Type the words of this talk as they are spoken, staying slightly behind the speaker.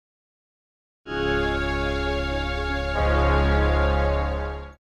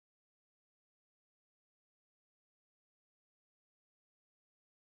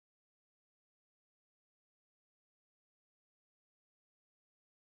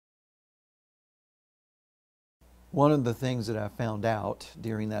One of the things that I found out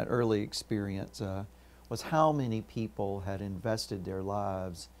during that early experience was how many people had invested their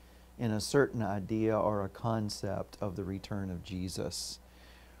lives in a certain idea or a concept of the return of Jesus.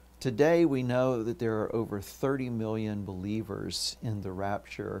 Today we know that there are over 30 million believers in the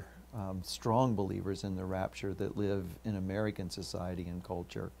rapture, strong believers in the rapture that live in American society and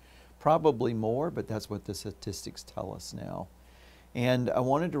culture. Probably more, but that's what the statistics tell us now. And I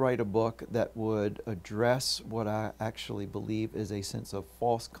wanted to write a book that would address what I actually believe is a sense of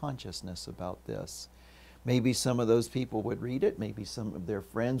false consciousness about this. Maybe some of those people would read it, maybe some of their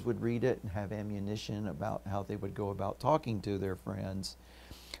friends would read it and have ammunition about how they would go about talking to their friends.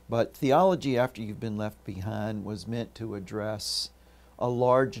 But theology after you've been left behind was meant to address a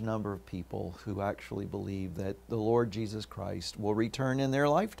large number of people who actually believe that the Lord Jesus Christ will return in their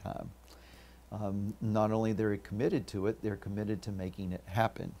lifetime. Not only they're committed to it, they're committed to making it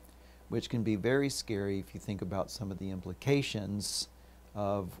happen, which can be very scary if you think about some of the implications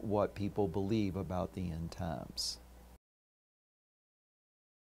of what people believe about the end times.